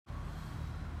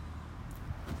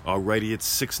Alrighty, it's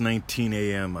 6:19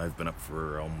 a.m. I've been up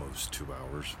for almost 2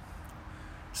 hours.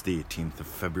 It's the 18th of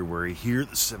February here,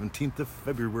 the 17th of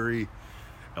February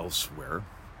elsewhere.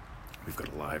 We've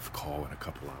got a live call in a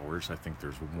couple hours. I think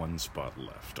there's one spot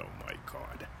left. Oh my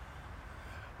God.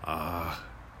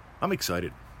 I'm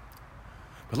excited.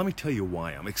 But let me tell you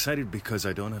why. I'm excited because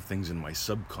I don't have things in my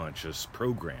subconscious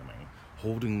programming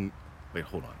holding... Wait,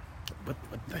 hold on. What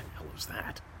the hell is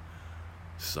that?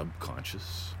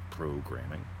 Subconscious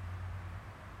programming.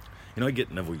 You know, I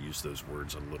get Neville used those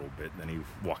words a little bit, and then he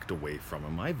walked away from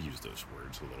them. I've used those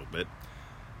words a little bit,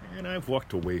 and I've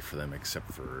walked away from them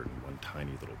except for in one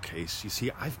tiny little case. You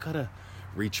see, I've got to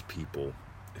reach people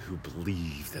who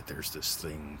believe that there's this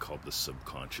thing called the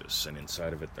subconscious, and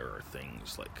inside of it there are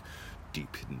things like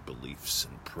deep hidden beliefs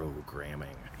and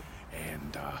programming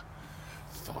and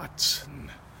thoughts.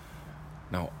 And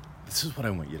now, this is what I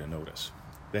want you to notice.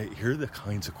 Here are the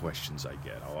kinds of questions I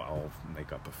get. I'll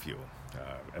make up a few,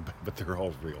 but they're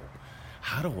all real.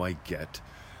 How do I get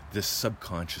this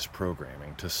subconscious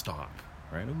programming to stop?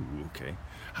 Right? Ooh, okay.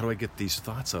 How do I get these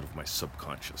thoughts out of my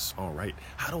subconscious? All right.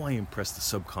 How do I impress the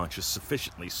subconscious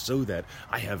sufficiently so that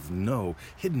I have no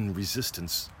hidden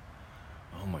resistance?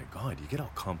 Oh my God, you get how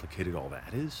complicated all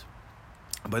that is?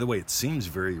 By the way, it seems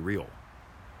very real.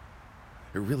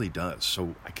 It really does.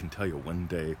 So I can tell you one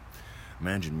day,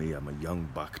 imagine me, I'm a young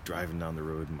buck driving down the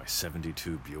road in my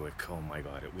 72 Buick. Oh my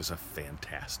God, it was a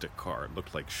fantastic car. It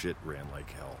looked like shit, ran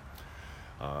like hell.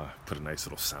 Put a nice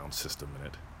little sound system in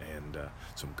it. And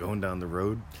so I'm going down the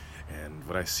road, and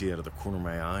what I see out of the corner of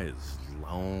my eye is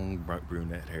long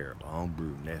brunette hair,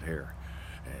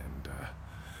 and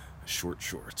short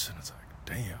shorts. And it's like,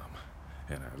 damn.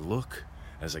 And I look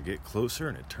as I get closer,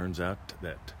 and it turns out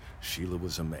that Sheila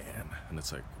was a man. And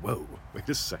it's like, whoa, wait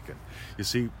a second. You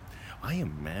see, I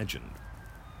imagined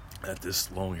that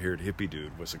this long-haired hippie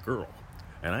dude was a girl,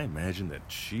 and I imagined that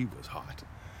she was hot.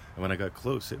 And when I got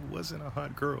close, it wasn't a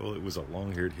hot girl. It was a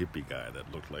long-haired hippie guy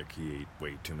that looked like he ate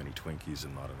way too many Twinkies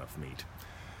and not enough meat.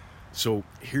 So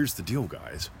here's the deal,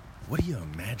 guys. What are you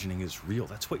imagining is real?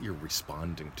 That's what you're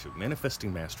responding to.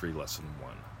 Manifesting Mastery Lesson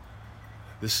 1.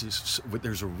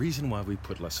 There's a reason why we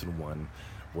put Lesson 1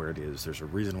 where it is. There's a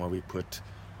reason why we put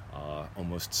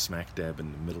almost smack dab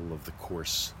in the middle of the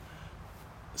course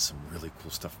some really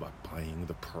cool stuff about buying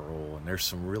the pearl, and there's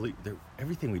some really...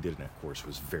 everything we did in that course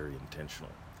was very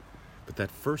intentional. But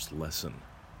that first lesson,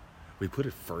 we put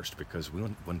it first because we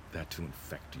want that to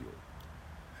infect you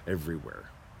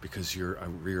everywhere. Because you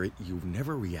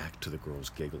never react to the girls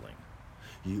giggling.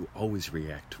 You always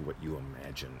react to what you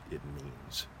imagine it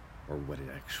means, or what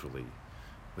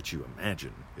you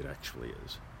imagine it actually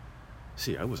is.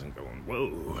 See, I wasn't going,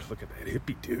 whoa, look at that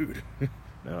hippie dude.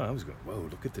 No, I was going, whoa,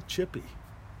 look at the chippy.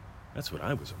 That's what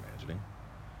I was imagining.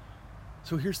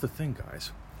 So here's the thing,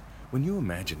 guys. When you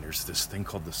imagine there's this thing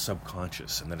called the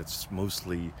subconscious, and that it's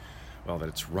mostly, that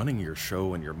it's running your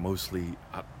show and you're mostly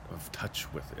out of touch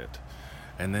with it,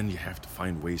 and then you have to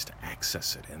find ways to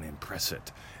access it and impress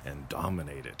it and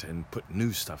dominate it and put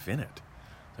new stuff in it.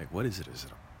 Like, what is it? Is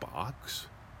it a box?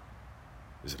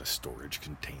 Is it a storage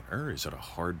container? Is it a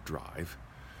hard drive?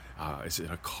 Is it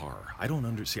a car? I don't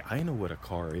understand. I know what a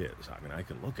car is. I mean, I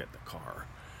can look at the car.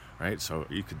 Right? So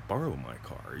you could borrow my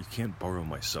car. You can't borrow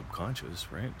my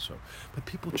subconscious, right? But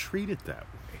people treat it that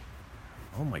way.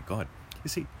 Oh my God. You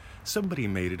see, somebody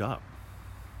made it up.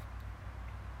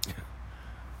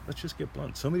 Let's just get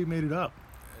blunt. Somebody made it up.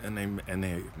 And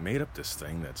they made up this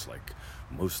thing that's like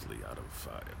mostly out of,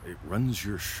 it runs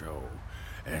your show,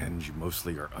 and you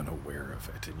mostly are unaware of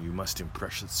it, and you must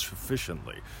impress it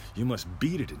sufficiently. You must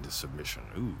beat it into submission.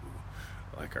 Ooh,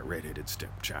 like a red-headed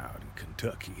stepchild in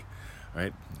Kentucky.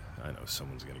 Right? I know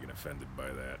someone's going to get offended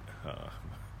by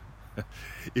that.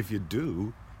 If you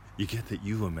do, you get that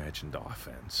you imagined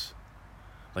offense.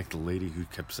 Like the lady who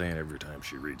kept saying every time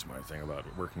she reads my thing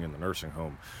about working in the nursing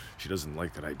home, she doesn't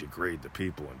like that I degrade the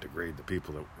people and degrade the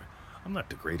people that... I'm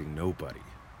not degrading nobody.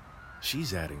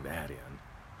 She's adding that in.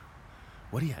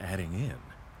 What are you adding in?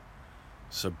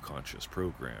 Subconscious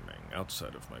programming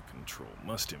outside of my control.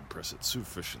 Must impress it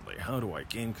sufficiently. How do I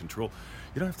gain control?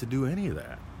 You don't have to do any of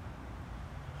that.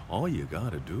 All you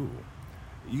gotta do,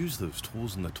 use those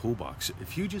tools in the toolbox.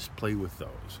 If you just play with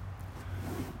those,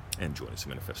 and join us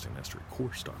at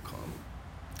ManifestingMasteryCourse.com,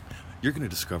 you're going to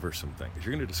discover some things.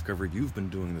 You're going to discover you've been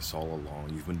doing this all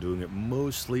along. You've been doing it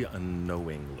mostly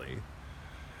unknowingly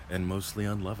and mostly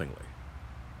unlovingly.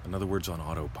 In other words, on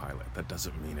autopilot. That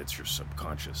doesn't mean it's your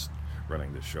subconscious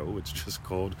running the show. It's just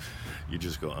called, you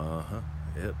just go,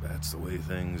 yep, that's the way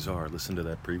things are. Listen to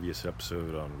that previous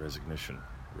episode on resignation.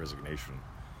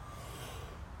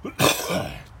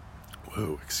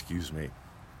 Whoa, excuse me.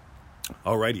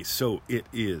 Alrighty, so it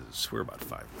is. We're about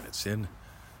 5 minutes in.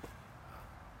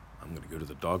 I'm going to go to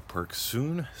the dog park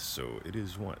soon. So it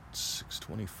is what?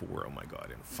 6:24. Oh my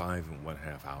god, in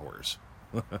 5.5 hours.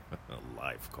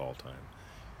 Live call time.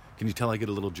 Can you tell I get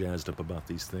a little jazzed up about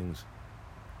these things?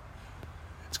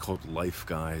 It's called life,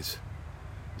 guys.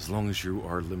 As long as you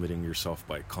are limiting yourself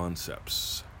by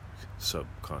concepts,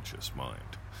 subconscious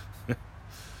mind,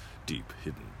 deep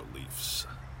hidden beliefs,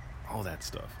 all that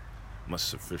stuff must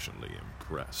sufficiently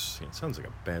impress. It sounds like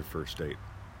a bad first date.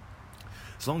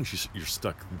 As long as you're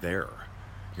stuck there,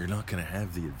 you're not going to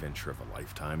have the adventure of a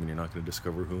lifetime, and you're not going to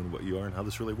discover who and what you are and how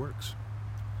this really works.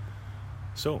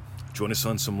 So, join us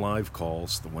on some live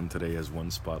calls. The one today has one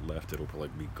spot left. It'll probably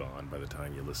be gone by the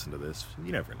time you listen to this.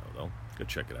 You never know, though. Go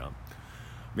check it out.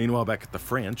 Meanwhile, back at the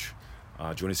French,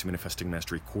 join us at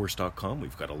ManifestingMasteryCourse.com.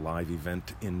 We've got a live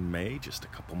event in May, just a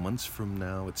couple months from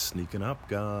now. It's sneaking up,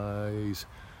 guys.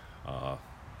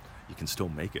 You can still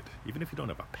make it. Even if you don't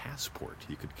have a passport,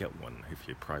 you could get one if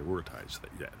you prioritize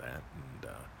that. And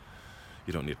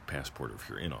you don't need a passport if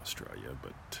you're in Australia,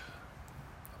 but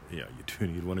yeah, you do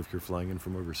need one if you're flying in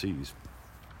from overseas.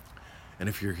 And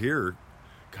if you're here,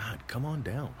 God, come on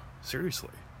down.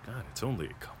 Seriously. God, it's only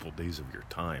a couple days of your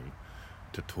time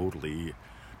to totally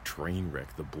train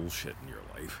wreck the bullshit in your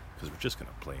life, because we're just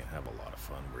going to play and have a lot of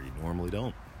fun where you normally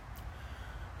don't.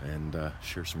 And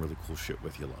share some really cool shit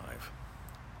with you live.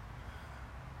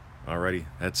 Alrighty,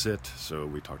 that's it. So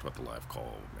we talked about the live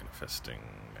call,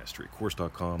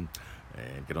 ManifestingMasteryCourse.com,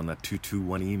 and get on that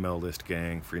 221 email list,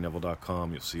 gang,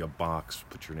 freeneville.com. You'll see a box.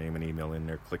 Put your name and email in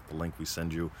there. Click the link we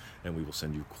send you, and we will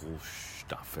send you cool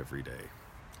stuff every day.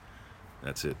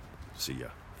 That's it. See ya.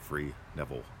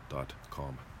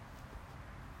 freeneville.com.